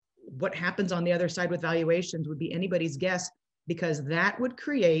what happens on the other side with valuations would be anybody's guess, because that would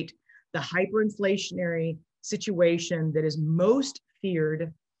create the hyperinflationary situation that is most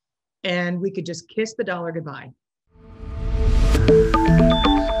feared, and we could just kiss the dollar goodbye.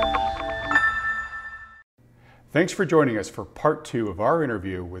 Thanks for joining us for part 2 of our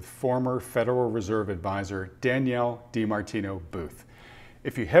interview with former Federal Reserve Advisor Danielle DiMartino Booth.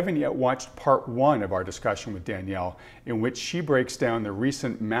 If you haven't yet watched part 1 of our discussion with Danielle, in which she breaks down the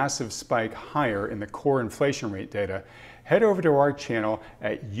recent massive spike higher in the core inflation rate data, head over to our channel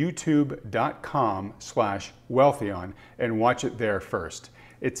at youtube.com/Wealthion and watch it there first.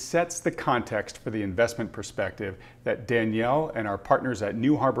 It sets the context for the investment perspective that Danielle and our partners at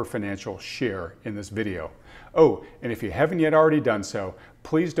New Harbor Financial share in this video. Oh, and if you haven't yet already done so,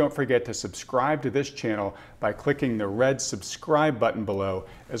 please don't forget to subscribe to this channel by clicking the red subscribe button below,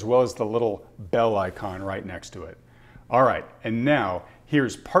 as well as the little bell icon right next to it. All right, and now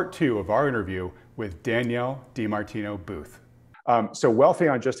here's part 2 of our interview with Danielle DiMartino Booth. So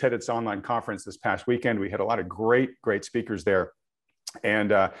Wealthion just had its online conference this past weekend. We had a lot of great speakers there.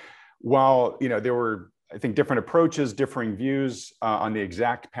 And while there were, I think, different approaches, differing views on the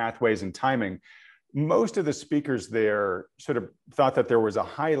exact pathways and timing, most of the speakers there sort of thought that there was a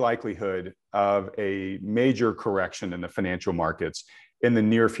high likelihood of a major correction in the financial markets in the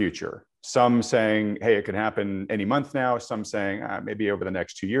near future. Some saying, hey, it could happen any month now. Some saying maybe over the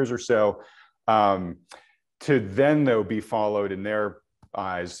next 2 years or so. To then, though, be followed in their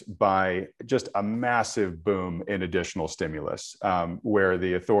eyes by just a massive boom in additional stimulus, where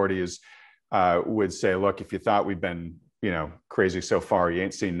the authorities would say, look, if you thought we've been crazy so far, you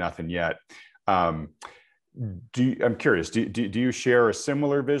ain't seen nothing yet. I'm curious, do you share a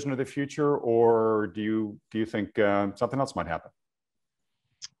similar vision of the future, or do you think something else might happen?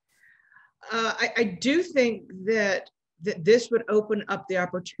 I do think that this would open up the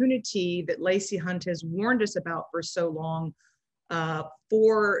opportunity that Lacey Hunt has warned us about for so long,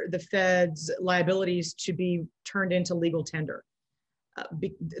 for the Fed's liabilities to be turned into legal tender.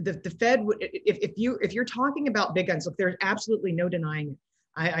 The Fed would, if you're talking about big guns, look, there's absolutely no denying it.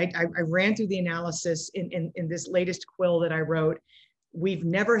 I ran through the analysis in this latest quill that I wrote. We've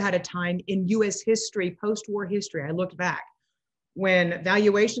never had a time in US history, post-war history, I looked back, when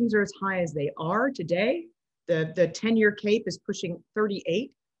valuations are as high as they are today. The 10-year CAPE is pushing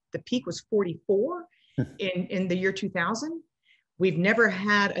 38. The peak was 44 in the year 2000. We've never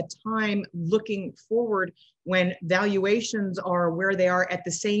had a time looking forward when valuations are where they are at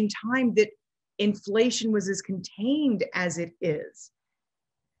the same time that inflation was as contained as it is.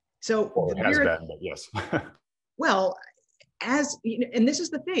 So well, it has been, but yes. Well, and this is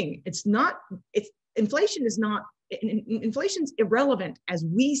the thing, inflation's irrelevant as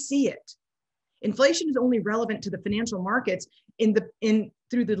we see it. Inflation is only relevant to the financial markets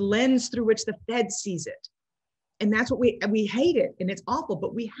through the lens through which the Fed sees it. And that's what we hate it, and it's awful,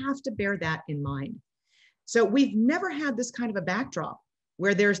 but we have to bear that in mind. So we've never had this kind of a backdrop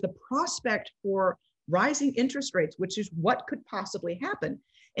where there's the prospect for rising interest rates, which is what could possibly happen,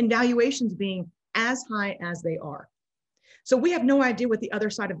 and valuations being as high as they are. So we have no idea what the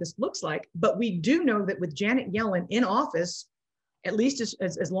other side of this looks like, but we do know that with Janet Yellen in office, at least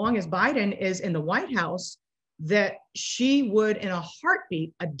as long as Biden is in the White House, that she would in a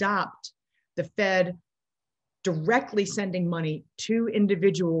heartbeat adopt the Fed directly sending money to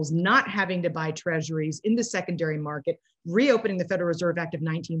individuals, not having to buy treasuries in the secondary market, reopening the Federal Reserve Act of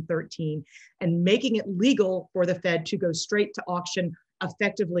 1913, and making it legal for the Fed to go straight to auction,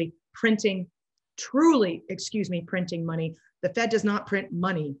 effectively printing money. The Fed does not print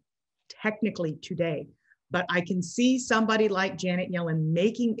money technically today, but I can see somebody like Janet Yellen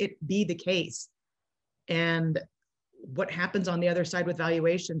making it be the case. And what happens on the other side with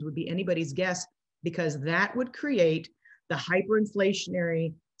valuations would be anybody's guess, because that would create the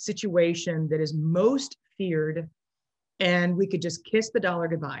hyperinflationary situation that is most feared, and we could just kiss the dollar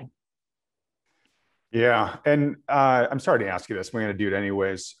goodbye. Yeah, and I'm sorry to ask you this, we're going to do it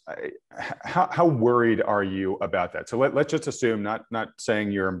anyways. How worried are you about that? So let's just assume, not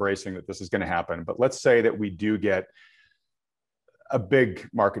saying you're embracing that this is going to happen, but let's say that we do get a big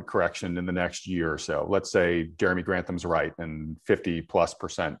market correction in the next year or so. Let's say Jeremy Grantham's right and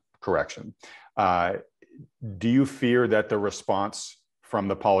 50+% correction. Do you fear that the response from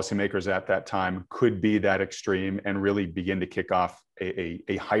the policymakers at that time could be that extreme and really begin to kick off a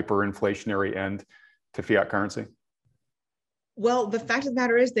hyperinflationary end to fiat currency? Well, the fact of the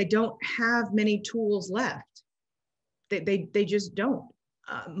matter is they don't have many tools left. They just don't.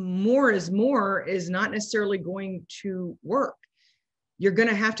 More is not necessarily going to work. You're going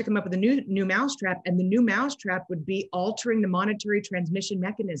to have to come up with a new mousetrap, and the new mousetrap would be altering the monetary transmission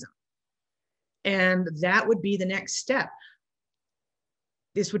mechanism. And that would be the next step.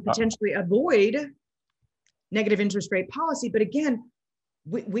 This would potentially avoid negative interest rate policy. But again,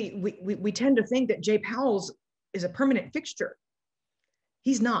 we tend to think that Jay Powell's is a permanent fixture.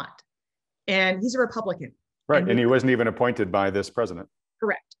 He's not. And he's a Republican. Right. And he wasn't even appointed by this president.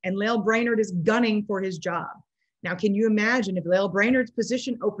 Correct. And Lael Brainerd is gunning for his job. Now, can you imagine if Lael Brainerd's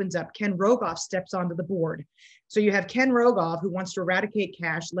position opens up, Ken Rogoff steps onto the board. So you have Ken Rogoff, who wants to eradicate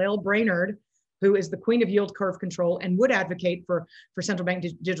cash, Lael Brainerd, who is the queen of yield curve control and would advocate for central bank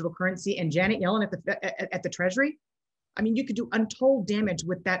digital currency, and Janet Yellen at the Treasury. I mean, you could do untold damage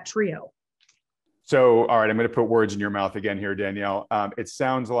with that trio. So, all right, I'm going to put words in your mouth again here, Danielle. It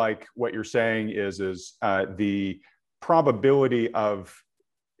sounds like what you're saying is the probability of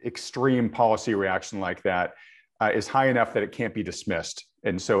extreme policy reaction like that is high enough that it can't be dismissed.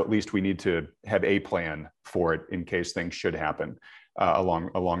 And so at least we need to have a plan for it in case things should happen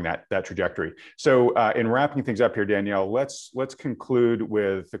along that trajectory. So in wrapping things up here, Danielle, let's conclude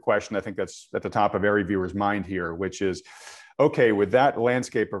with the question I think that's at the top of every viewer's mind here, which is, okay, with that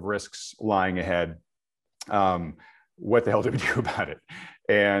landscape of risks lying ahead, what the hell do we do about it?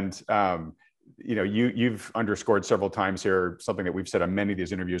 And you know, you've underscored several times here something that we've said on many of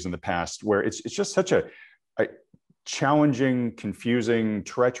these interviews in the past, where it's just such a challenging, confusing,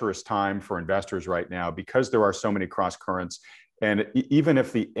 treacherous time for investors right now because there are so many cross currents. And even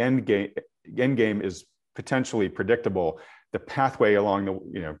if the end game is potentially predictable, the pathway along the,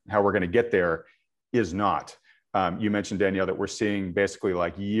 you know, how we're going to get there is not. You mentioned, Danielle, that we're seeing basically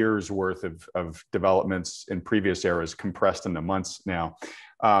like years worth of developments in previous eras compressed into months now.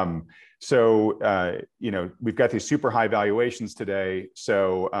 You know, we've got these super high valuations today.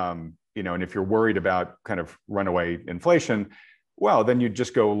 So, you know, and if you're worried about kind of runaway inflation, well, then you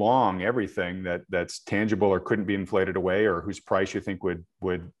just go long everything that's tangible or couldn't be inflated away or whose price you think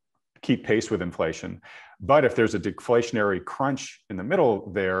would keep pace with inflation. But if there's a deflationary crunch in the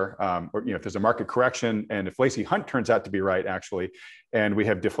middle there, or, you know, if there's a market correction and if Lacey Hunt turns out to be right, actually, and we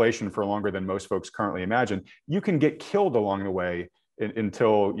have deflation for longer than most folks currently imagine, you can get killed along the way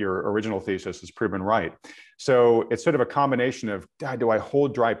until your original thesis is proven right. So it's sort of a combination of, do I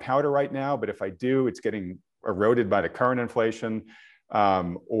hold dry powder right now? But if I do, it's getting eroded by the current inflation.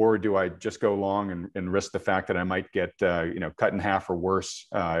 Or do I just go long and risk the fact that I might get you know, cut in half or worse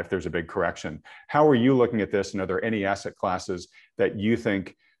if there's a big correction? How are you looking at this? And are there any asset classes that you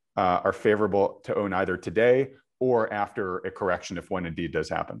think are favorable to own either today or after a correction, if one indeed does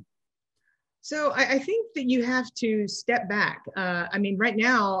happen? So I think that you have to step back. I mean, right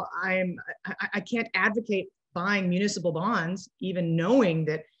now, I can't advocate buying municipal bonds, even knowing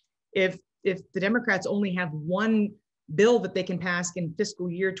that if the Democrats only have one bill that they can pass in fiscal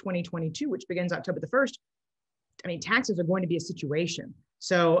year 2022, which begins October the 1st, I mean, taxes are going to be a situation.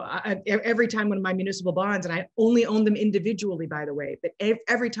 So every time one of my municipal bonds, and I only own them individually, by the way, but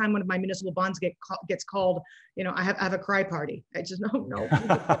every time one of my municipal bonds gets called, you know, I have a cry party. I just, no,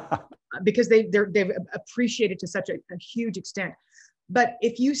 because they've appreciated to such a huge extent. But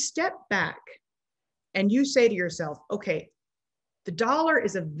if you step back and you say to yourself, okay, the dollar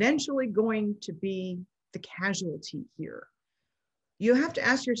is eventually going to be the casualty here, you have to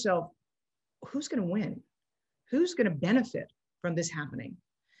ask yourself, who's going to win? Who's going to benefit from this happening?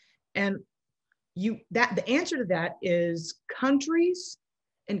 And the answer to that is countries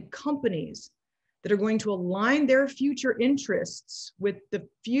and companies that are going to align their future interests with the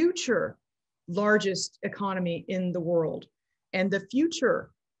future largest economy in the world and the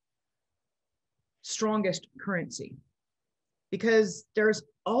future strongest currency. Because there's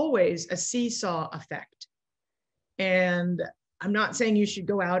always a seesaw effect. And I'm not saying you should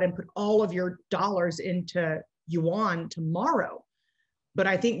go out and put all of your dollars into yuan tomorrow, but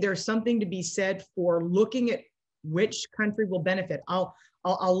I think there's something to be said for looking at which country will benefit. I'll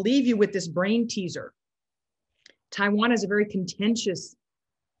leave you with this brain teaser. Taiwan is a very contentious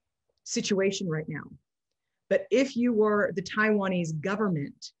situation right now. But if you were the Taiwanese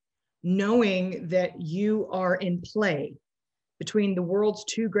government, knowing that you are in play between the world's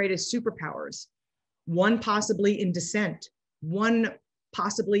two greatest superpowers, one possibly in descent, one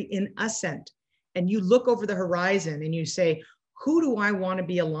possibly in ascent, and you look over the horizon and you say, who do I want to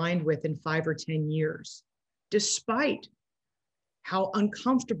be aligned with in 5 or 10 years, despite how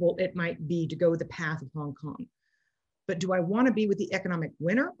uncomfortable it might be to go the path of Hong Kong? But do I want to be with the economic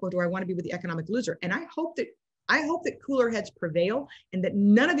winner or do I want to be with the economic loser? And I hope that cooler heads prevail and that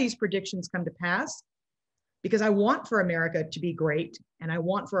none of these predictions come to pass, because I want for America to be great and I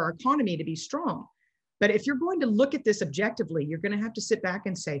want for our economy to be strong. But if you're going to look at this objectively, you're going to have to sit back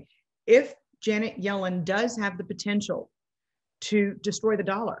and say, if Janet Yellen does have the potential to destroy the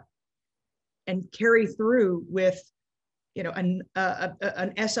dollar, and carry through with, an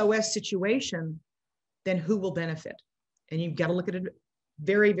SOS situation, then who will benefit? And you've got to look at it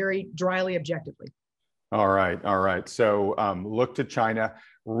very, very dryly, objectively. All right. All right. So look to China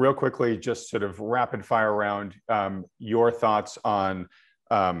real quickly, just sort of rapid fire round. Your thoughts on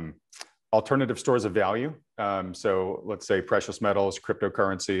alternative stores of value. So let's say precious metals,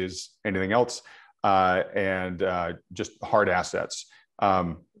 cryptocurrencies, anything else, and just hard assets.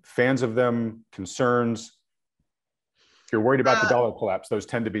 Fans of them, concerns. If you're worried about the dollar collapse, those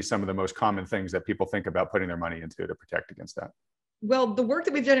tend to be some of the most common things that people think about putting their money into to protect against that. Well, the work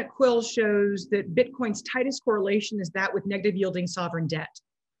that we've done at Quill shows that Bitcoin's tightest correlation is that with negative yielding sovereign debt.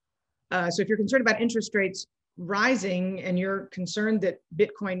 So if you're concerned about interest rates rising and you're concerned that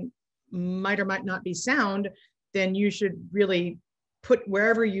Bitcoin might or might not be sound, then you should really put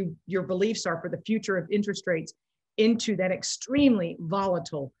wherever your beliefs are for the future of interest rates into that extremely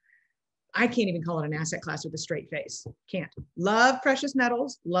volatile. I can't even call it an asset class with a straight face. Can't. Love precious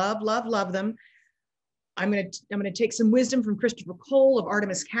metals. Love, love, love them. I'm going to take some wisdom from Christopher Cole of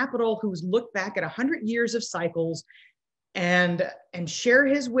Artemis Capital, who's looked back at 100 years of cycles and share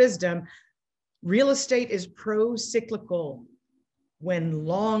his wisdom. Real estate is pro-cyclical when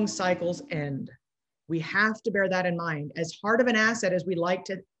long cycles end. We have to bear that in mind. As hard of an asset as we like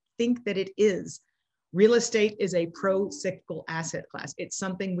to think that it is, real estate is a pro-cyclical asset class. It's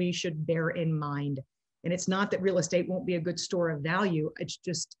something we should bear in mind. And it's not that real estate won't be a good store of value. It's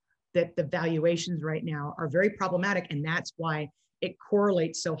just that the valuations right now are very problematic. And that's why it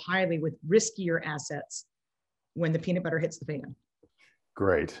correlates so highly with riskier assets when the peanut butter hits the fan.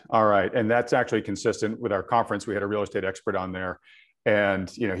 Great. All right. And that's actually consistent with our conference. We had a real estate expert on there. And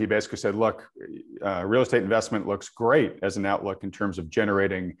he basically said, look, real estate investment looks great as an outlook in terms of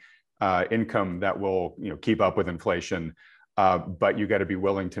generating income that will keep up with inflation, but you got to be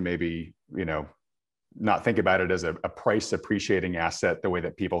willing to maybe not think about it as a price appreciating asset the way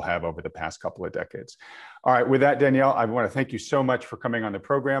that people have over the past couple of decades. All right, with that, Danielle, I want to thank you so much for coming on the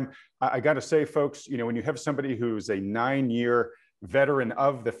program. I got to say, folks, when you have somebody who's a 9-year veteran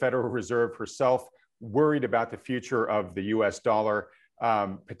of the Federal Reserve herself, worried about the future of the US dollar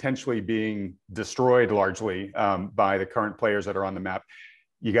potentially being destroyed largely by the current players that are on the map,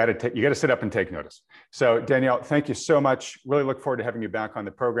 you got to sit up and take notice. So Danielle, thank you so much. Really look forward to having you back on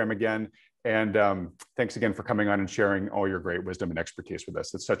the program again. And thanks again for coming on and sharing all your great wisdom and expertise with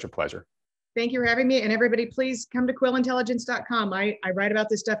us. It's such a pleasure. Thank you for having me. And everybody, please come to quillintelligence.com. I write about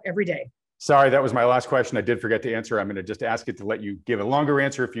this stuff every day. Sorry, that was my last question. I did forget to answer. I'm going to just ask it to let you give a longer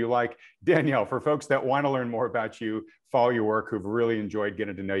answer if you like. Danielle, for folks that want to learn more about you, follow your work, who've really enjoyed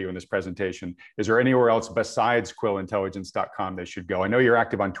getting to know you in this presentation, is there anywhere else besides quillintelligence.com they should go? I know you're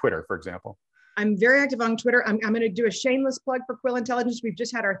active on Twitter, for example. I'm very active on Twitter. I'm going to do a shameless plug for Quill Intelligence. We've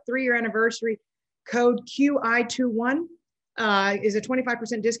just had our 3-year anniversary. Code QI21 is a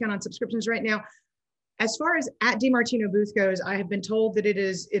 25% discount on subscriptions right now. As far as at DiMartino booth goes, I have been told that it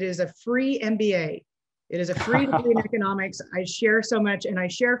is a free MBA. It is a free degree in economics. I share so much, and I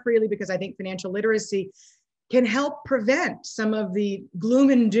share freely because I think financial literacy can help prevent some of the gloom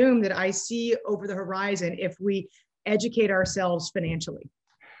and doom that I see over the horizon if we educate ourselves financially.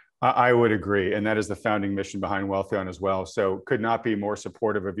 I would agree. And that is the founding mission behind Wealthion as well. So could not be more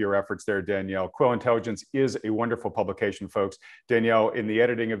supportive of your efforts there, Danielle. Quill Intelligence is a wonderful publication, folks. Danielle, in the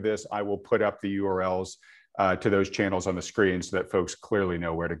editing of this, I will put up the URLs to those channels on the screen so that folks clearly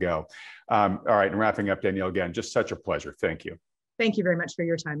know where to go. All right. And wrapping up, Danielle, again, just such a pleasure. Thank you. Thank you very much for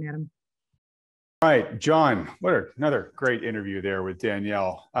your time, Adam. All right, John, what another great interview there with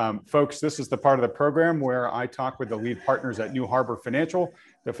Danielle. Folks, this is the part of the program where I talk with the lead partners at New Harbor Financial,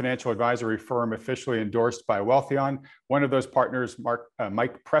 the financial advisory firm officially endorsed by Wealthion. One of those partners,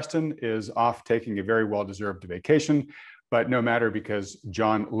 Mike Preston, is off taking a very well-deserved vacation, but no matter, because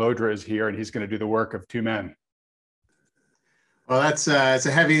John Lodra is here and he's going to do the work of 2 men. Well, it's a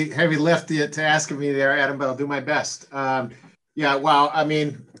heavy lift to ask of me there, Adam, but I'll do my best. Yeah, wow. I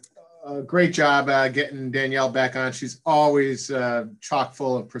mean, great job getting Danielle back on. She's always chock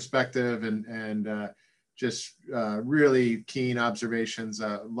full of perspective and just really keen observations.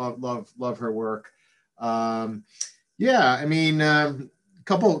 Love her work. Yeah, I mean,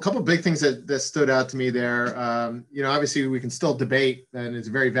 couple big things that stood out to me there. Obviously we can still debate, and it's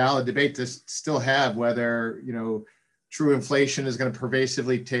a very valid debate to still have whether true inflation is going to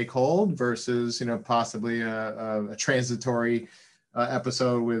pervasively take hold versus possibly a transitory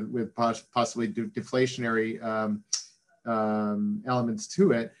episode with possibly deflationary elements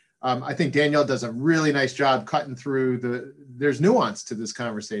to it. I think Danielle does a really nice job cutting through there's nuance to this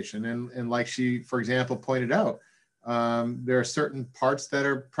conversation. And like she, for example, pointed out, There are certain parts that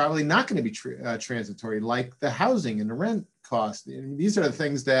are probably not going to be transitory, like the housing and the rent cost. And these are the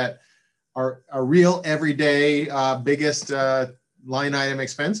things that are real everyday biggest line item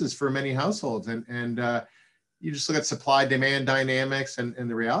expenses for many households. And you just look at supply demand dynamics and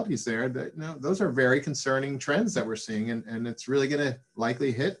the realities there that, those are very concerning trends that we're seeing. And it's really going to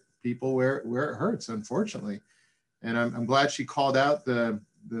likely hit people where it hurts, unfortunately. And I'm glad she called out the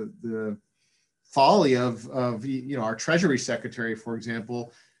folly of our Treasury Secretary, for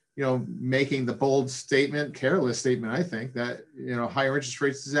example, making the bold statement, careless statement, I think, that higher interest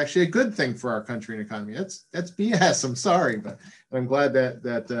rates is actually a good thing for our country and economy. That's BS. I'm sorry, but I'm glad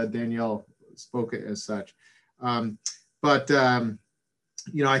that Danielle spoke it as such. I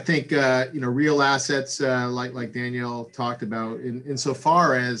think real assets, like Danielle talked about,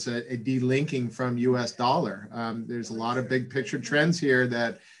 insofar as a delinking from U.S. dollar. There's a lot of big picture trends here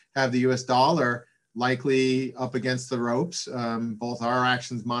that have the U.S. dollar likely up against the ropes, both our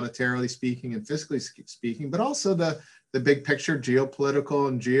actions monetarily speaking and fiscally speaking, but also the big picture geopolitical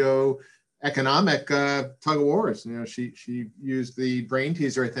and geoeconomic tug of wars. She used the brain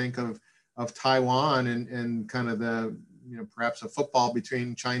teaser, I think, of Taiwan and kind of the perhaps a football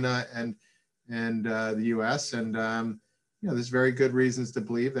between China and the U.S. And there's very good reasons to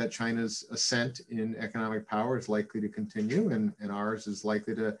believe that China's ascent in economic power is likely to continue, and ours is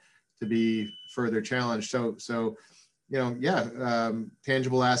likely to be further challenged. So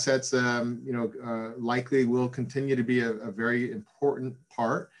tangible assets, likely will continue to be a very important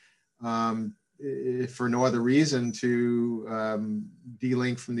part, if for no other reason, to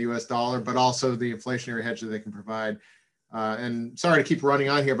delink from the U.S. dollar, but also the inflationary hedge that they can provide. And sorry to keep running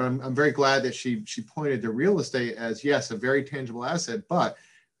on here, but I'm very glad that she pointed to real estate as, yes, a very tangible asset, but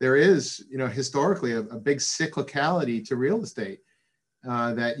there is, historically a big cyclicality to real estate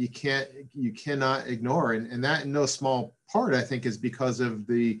that you cannot ignore. And that in no small part, I think, is because of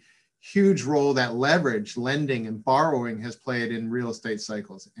the huge role that leverage, lending, and borrowing has played in real estate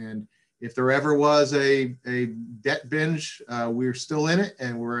cycles. And if there ever was a debt binge, we're still in it,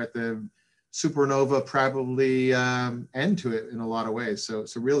 and we're at the supernova probably end to it in a lot of ways. So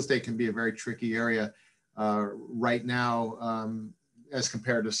real estate can be a very tricky area right now as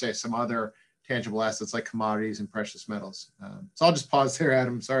compared to, say, some other tangible assets like commodities and precious metals. So I'll just pause there,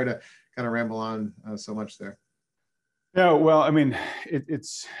 Adam. Sorry to kind of ramble on so much there. Yeah, well, I mean,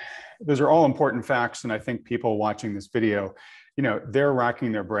 those are all important facts. And I think people watching this video, they're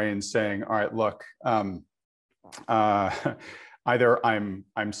racking their brains saying, all right, look, either I'm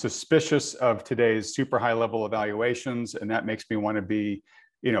suspicious of today's super high level evaluations, and that makes me want to be,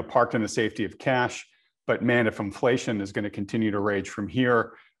 parked in the safety of cash. But man, if inflation is going to continue to rage from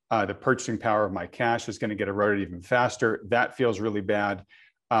here, the purchasing power of my cash is going to get eroded even faster. That feels really bad.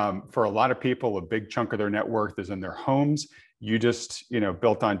 For a lot of people, a big chunk of their net worth is in their homes. You just,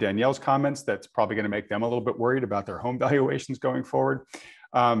 built on Danielle's comments, that's probably going to make them a little bit worried about their home valuations going forward.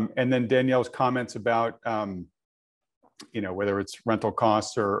 And then Danielle's comments about, whether it's rental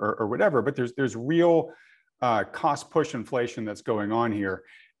costs or whatever, but there's real cost push inflation that's going on here.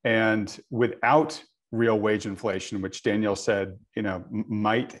 And without real wage inflation, which Danielle said,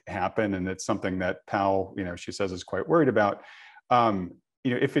 might happen, and it's something that Powell, she says, is quite worried about.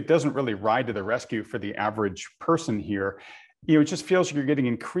 If it doesn't really ride to the rescue for the average person here, it just feels like you're getting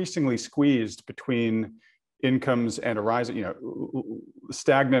increasingly squeezed between incomes and a rising,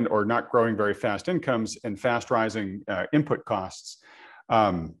 stagnant or not growing very fast incomes and fast rising input costs.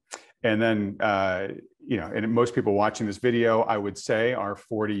 And then, and most people watching this video, I would say, are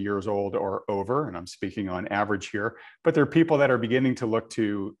 40 years old or over, and I'm speaking on average here, but there are people that are beginning to look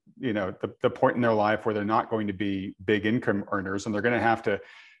to, the point in their life where they're not going to be big income earners, and they're going to have to,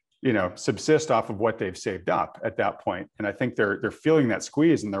 subsist off of what they've saved up at that point. And I think they're feeling that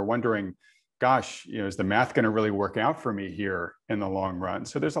squeeze, and they're wondering, gosh, is the math going to really work out for me here in the long run?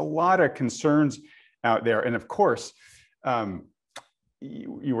 So there's a lot of concerns out there. And of course,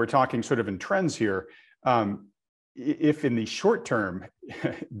 you were talking sort of in trends here. If in the short term,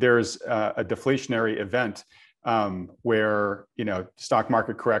 there's a deflationary event where, stock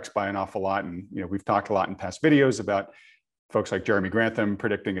market corrects by an awful lot. And, we've talked a lot in past videos about folks like Jeremy Grantham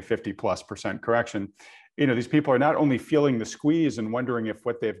predicting a 50+% correction. These people are not only feeling the squeeze and wondering if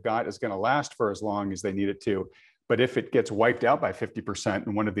what they've got is going to last for as long as they need it to, but if it gets wiped out by 50%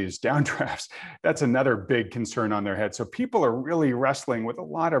 in one of these downdrafts, that's another big concern on their head. So people are really wrestling with a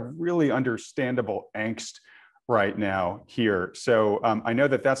lot of really understandable angst right now here. So I know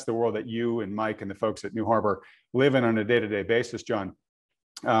that that's the world that you and Mike and the folks at New Harbor live in on a day-to-day basis, John.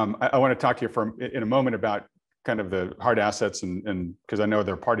 I want to talk to you in a moment about kind of the hard assets, and because I know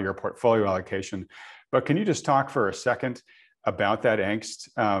they're part of your portfolio allocation. But can you just talk for a second about that angst?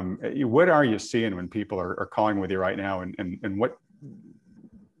 What are you seeing when people are calling with you right now, and what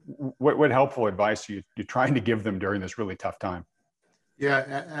helpful advice are you trying to give them during this really tough time?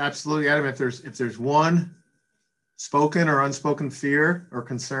 Yeah, absolutely, Adam. If there's one spoken or unspoken fear or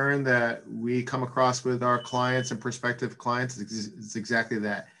concern that we come across with our clients and prospective clients, it's exactly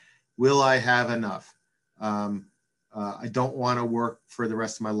that. Will I have enough? I don't want to work for the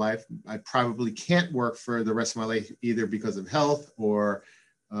rest of my life. I probably can't work for the rest of my life either because of health or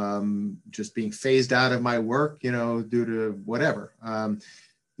just being phased out of my work, due to whatever.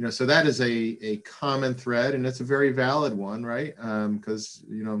 So that is a common thread, and it's a very valid one, right? Because,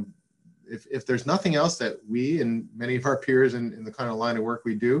 if there's nothing else that we and many of our peers in the kind of line of work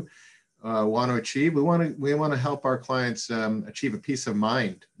we do want to achieve, we want to help our clients achieve a peace of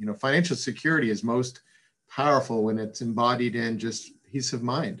mind. Financial security is most powerful when it's embodied in just peace of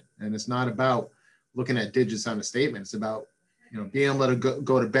mind, and it's not about looking at digits on a statement. It's about being able to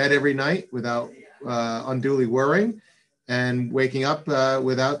go to bed every night without unduly worrying, and waking up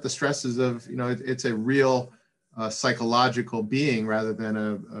without the stresses of, it's a real psychological being rather than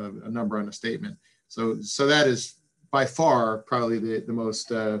a number on a statement. So that is by far probably the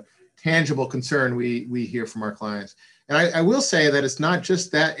most tangible concern we hear from our clients. And I will say that it's not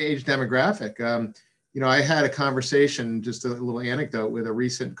just that age demographic. I had a conversation, just a little anecdote, with a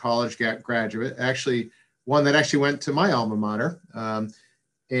recent college graduate, actually one that actually went to my alma mater.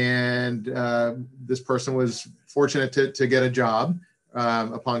 And this person was fortunate to get a job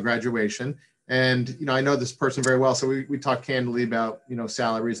upon graduation. And, I know this person very well. So we talked candidly about,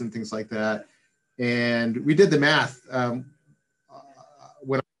 salaries and things like that. And we did the math. When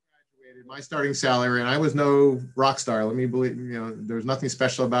I graduated, my starting salary, and I was no rock star, let me believe, there's nothing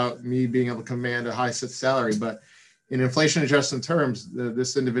special about me being able to command a high salary, but in inflation adjusted terms,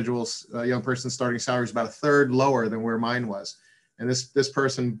 this individual's young person's starting salary is about a third lower than where mine was. And this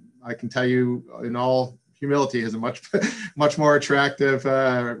person, I can tell you in all humility, has a much more attractive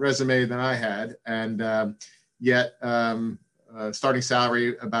resume than I had, and yet starting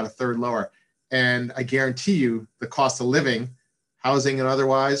salary about a third lower. And I guarantee you the cost of living, housing and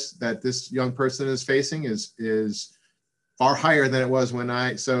otherwise, that this young person is facing is far higher than it was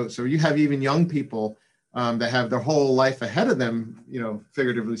when so you have even young people that have their whole life ahead of them,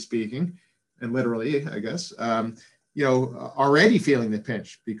 figuratively speaking, and literally, I guess, already feeling the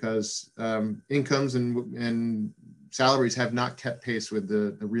pinch because incomes and salaries have not kept pace with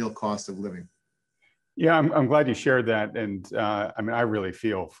the real cost of living. Yeah, I'm glad you shared that. And I really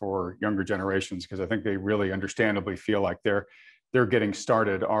feel for younger generations because I think they really understandably feel like they're getting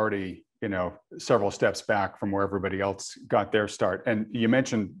started already, several steps back from where everybody else got their start. And you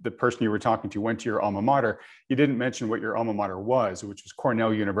mentioned the person you were talking to went to your alma mater. You didn't mention what your alma mater was, which was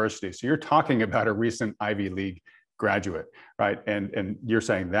Cornell University. So you're talking about a recent Ivy League graduate, right? And you're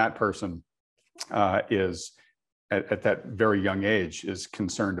saying that person is at that very young age is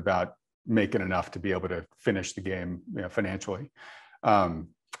concerned about making enough to be able to finish the game, financially.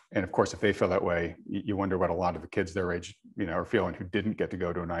 And of course, if they feel that way, you wonder what a lot of the kids their age, are feeling who didn't get to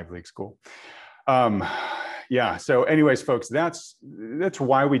go to an Ivy League school. Yeah. So anyways, folks, that's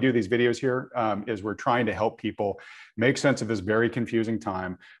why we do these videos here, is we're trying to help people make sense of this very confusing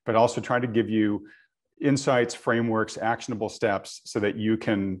time, but also try to give you insights, frameworks, actionable steps so that you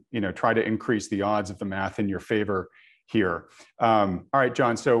can, try to increase the odds of the math in your favor here. All right,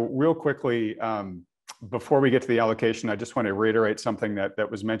 John. So real quickly, before we get to the allocation, I just want to reiterate something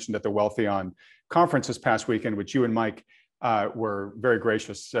that was mentioned at the Wealthion conference this past weekend, which you and Mike were very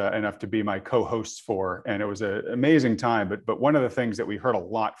gracious enough to be my co-hosts for. And it was an amazing time. But one of the things that we heard a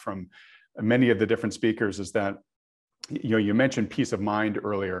lot from many of the different speakers is that, you mentioned peace of mind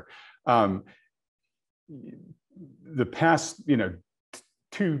earlier. The past,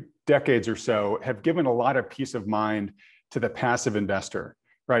 2 decades or so have given a lot of peace of mind to the passive investor,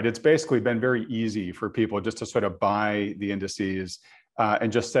 right? It's basically been very easy for people just to sort of buy the indices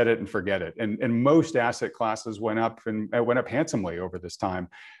and just set it and forget it. And most asset classes went up handsomely over this time.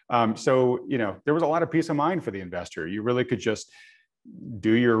 So, there was a lot of peace of mind for the investor. You really could just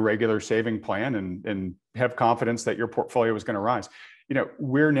do your regular saving plan and have confidence that your portfolio was going to rise.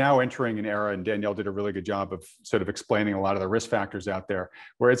 We're now entering an era, and Danielle did a really good job of sort of explaining a lot of the risk factors out there,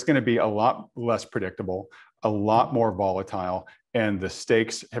 where it's going to be a lot less predictable, a lot more volatile, and the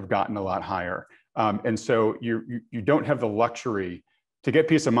stakes have gotten a lot higher. And so you don't have the luxury to get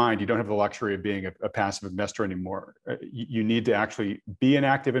peace of mind. You don't have the luxury of being a passive investor anymore. You need to actually be an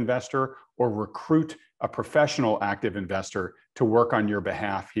active investor or recruit a professional active investor to work on your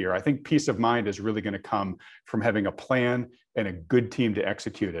behalf here. I think peace of mind is really going to come from having a plan, and a good team to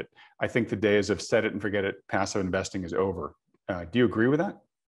execute it, I think the days of set it and forget it passive investing is over. Do you agree with that?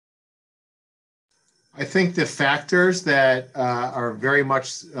 I think the factors that are very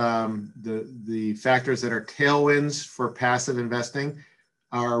much the factors that are tailwinds for passive investing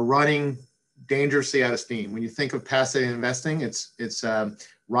are running dangerously out of steam. When you think of passive investing, it's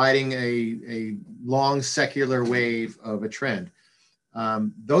riding a long secular wave of a trend.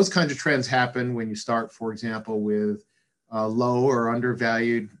 Those kinds of trends happen when you start, for example, with low or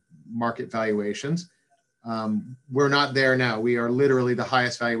undervalued market valuations. We're not there now. We are literally the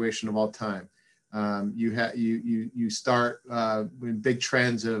highest valuation of all time. You start with big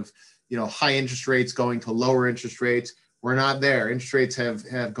trends of high interest rates going to lower interest rates. We're not there. Interest rates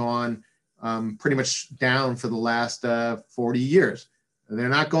have gone pretty much down for the last 40 years. They're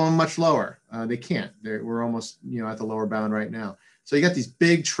not going much lower. They can't. We're almost at the lower bound right now. So you got these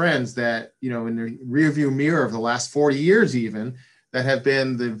big trends that in the rearview mirror of the last 40 years even, that have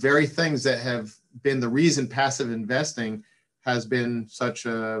been the very things that have been the reason passive investing has been such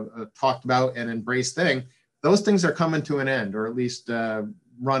a talked about and embraced thing. Those things are coming to an end, or at least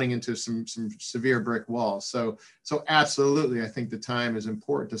running into some severe brick walls. So absolutely, I think the time is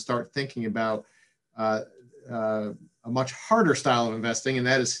important to start thinking about a much harder style of investing, and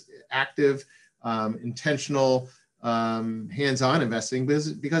that is active, intentional, hands-on investing,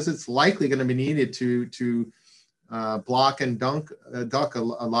 because it's likely going to be needed to block and duck a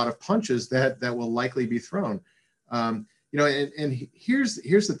lot of punches that will likely be thrown. And here's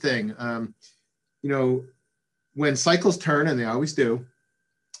the thing, when cycles turn, and they always do,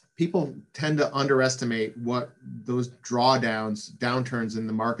 people tend to underestimate what those downturns in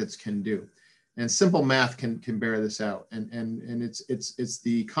the markets can do. And simple math can bear this out. And it's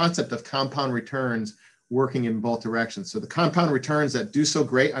the concept of compound returns working in both directions. So the compound returns that do so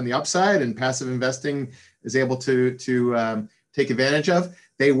great on the upside and passive investing is able to take advantage of,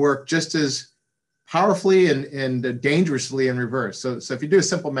 they work just as powerfully and dangerously in reverse. So if you do a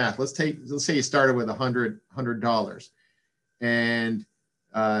simple math, let's say you started with $100 and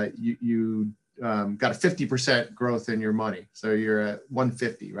you got a 50% growth in your money. So you're at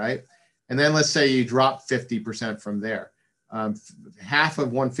 150, right? And then let's say you drop 50% from there. Half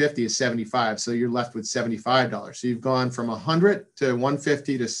of 150 is 75. So you're left with $75. So you've gone from 100 to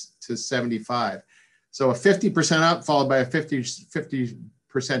 150 to 75. So a 50% up followed by a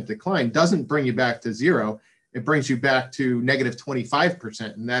 50% decline doesn't bring you back to zero. It brings you back to negative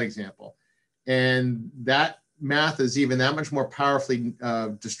 25% in that example. And that math is even that much more powerfully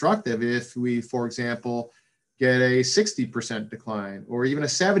destructive if we, for example, get a 60% decline or even a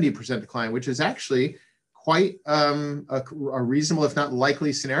 70% decline, which is actually quite a reasonable, if not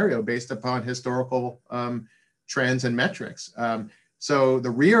likely, scenario based upon historical trends and metrics. So the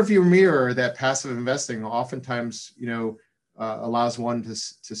rear view mirror that passive investing oftentimes, allows one to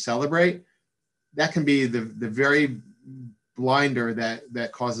celebrate, that can be the very blinder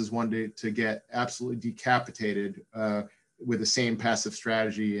that causes one to get absolutely decapitated with the same passive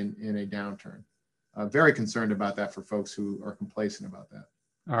strategy in a downturn. Very concerned about that for folks who are complacent about that.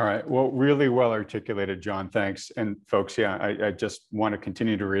 All right. Well, really well articulated, John. Thanks. And folks, yeah, I just want to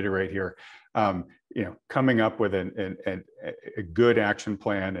continue to reiterate here, coming up with a good action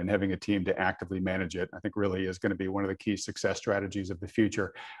plan and having a team to actively manage it, I think really is going to be one of the key success strategies of the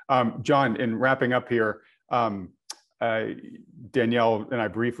future. John, in wrapping up here, Danielle and I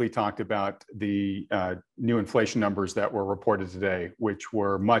briefly talked about the new inflation numbers that were reported today, which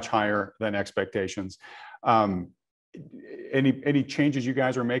were much higher than expectations. Any changes you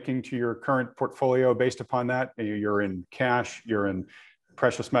guys are making to your current portfolio based upon that? You're in cash, you're in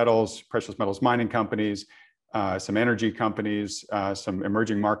precious metals mining companies, some energy companies, some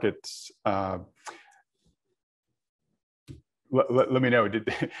emerging markets. Let me know.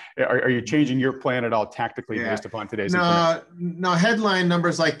 Are you changing your plan at all tactically based upon today's information? No, headline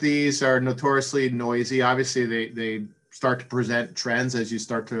numbers like these are notoriously noisy. Obviously, they start to present trends as you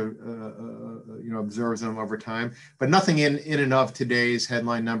start to observe them over time. But nothing in and of today's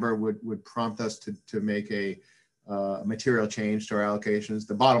headline number would prompt us to make a material change to our allocations.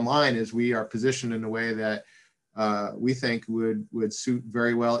 The bottom line is we are positioned in a way that we think would suit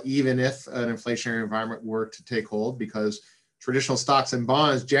very well, even if an inflationary environment were to take hold, because traditional stocks and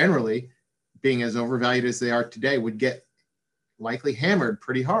bonds, generally being as overvalued as they are today, would get likely hammered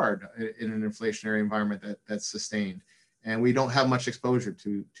pretty hard in an inflationary environment that's sustained. And we don't have much exposure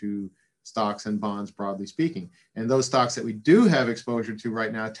to stocks and bonds, broadly speaking. And those stocks that we do have exposure to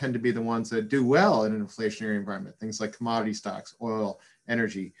right now tend to be the ones that do well in an inflationary environment. Things like commodity stocks, oil,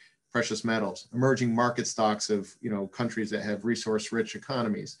 energy, precious metals, emerging market stocks of countries that have resource-rich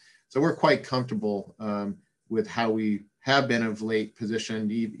economies. So we're quite comfortable with how we have been of late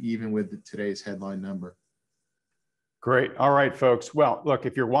positioned, even with today's headline number. Great. All right, folks. Well, look,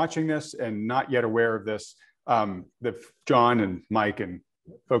 if you're watching this and not yet aware of this, John and Mike and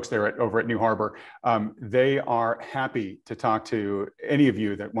folks there over at New Harbor, they are happy to talk to any of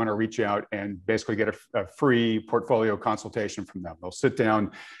you that want to reach out and basically get a free portfolio consultation from them. They'll sit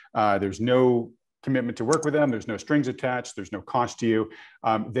down. There's no commitment to work with them. There's no strings attached. There's no cost to you.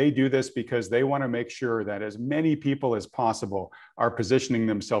 They do this because they want to make sure that as many people as possible are positioning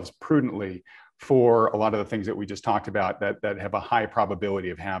themselves prudently for a lot of the things that we just talked about that have a high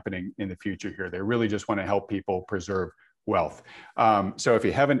probability of happening in the future here. They really just want to help people preserve wealth. So if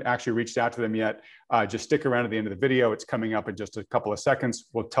you haven't actually reached out to them yet, just stick around at the end of the video. It's coming up in just a couple of seconds.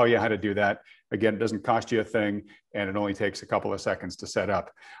 We'll tell you how to do that. Again, it doesn't cost you a thing, and it only takes a couple of seconds to set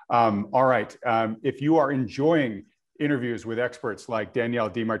up. All right. If you are enjoying interviews with experts like Danielle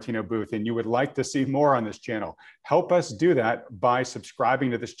DiMartino Booth, and you would like to see more on this channel, help us do that by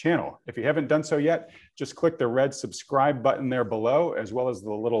subscribing to this channel. If you haven't done so yet, just click the red subscribe button there below, as well as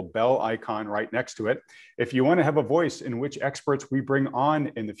the little bell icon right next to it. If you want to have a voice in which experts we bring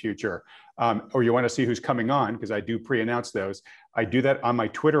on in the future, or you want to see who's coming on, because I do pre-announce those, I do that on my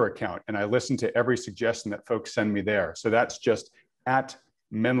Twitter account, and I listen to every suggestion that folks send me there. So that's just at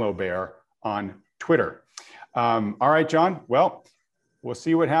Menlo Bear on Twitter. All right, John. Well, we'll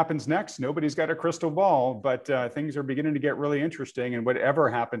see what happens next. Nobody's got a crystal ball, but things are beginning to get really interesting. And whatever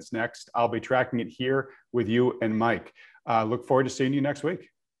happens next, I'll be tracking it here with you and Mike. Look forward to seeing you next week.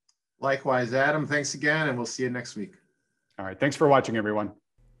 Likewise, Adam. Thanks again, and we'll see you next week. All right. Thanks for watching, everyone.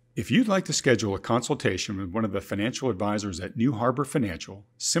 If you'd like to schedule a consultation with one of the financial advisors at New Harbor Financial,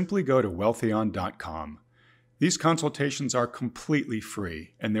 simply go to wealthyon.com. These consultations are completely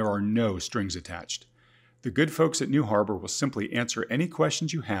free, and there are no strings attached. The good folks at New Harbor will simply answer any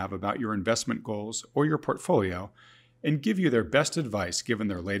questions you have about your investment goals or your portfolio and give you their best advice given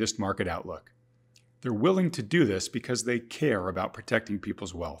their latest market outlook. They're willing to do this because they care about protecting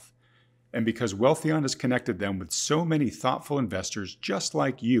people's wealth, and because Wealthyon has connected them with so many thoughtful investors just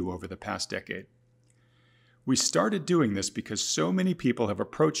like you over the past decade. We started doing this because so many people have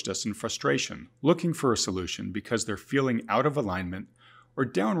approached us in frustration, looking for a solution because they're feeling out of alignment or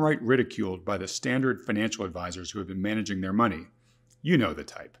downright ridiculed by the standard financial advisors who have been managing their money. You know the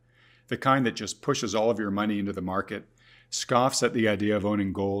type. The kind that just pushes all of your money into the market, scoffs at the idea of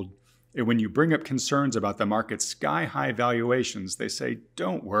owning gold, and when you bring up concerns about the market's sky-high valuations, they say,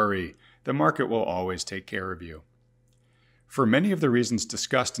 "Don't worry, the market will always take care of you." For many of the reasons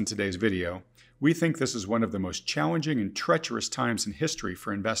discussed in today's video, we think this is one of the most challenging and treacherous times in history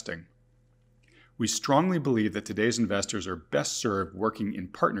for investing. We strongly believe that today's investors are best served working in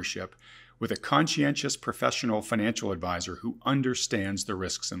partnership with a conscientious professional financial advisor who understands the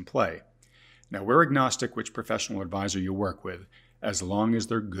risks in play. Now, we're agnostic which professional advisor you work with, as long as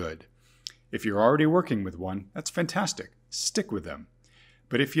they're good. If you're already working with one, that's fantastic. Stick with them.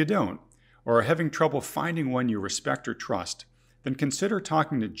 But if you don't, or are having trouble finding one you respect or trust, then consider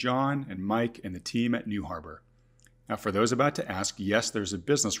talking to John and Mike and the team at New Harbor. Now, for those about to ask, yes, there's a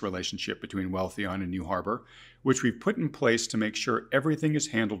business relationship between Wealthyon and New Harbor, which we've put in place to make sure everything is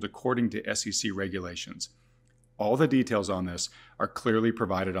handled according to SEC regulations. All the details on this are clearly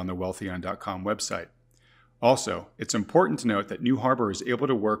provided on the wealthyon.com website. Also, it's important to note that New Harbor is able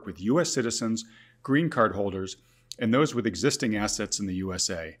to work with U.S. citizens, green card holders, and those with existing assets in the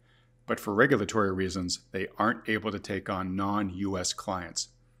USA. But for regulatory reasons, they aren't able to take on non-U.S. clients.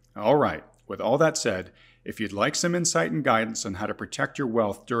 All right, with all that said, if you'd like some insight and guidance on how to protect your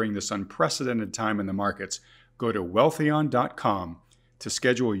wealth during this unprecedented time in the markets, go to wealthyon.com to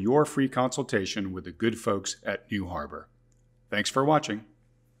schedule your free consultation with the good folks at New Harbor. Thanks for watching.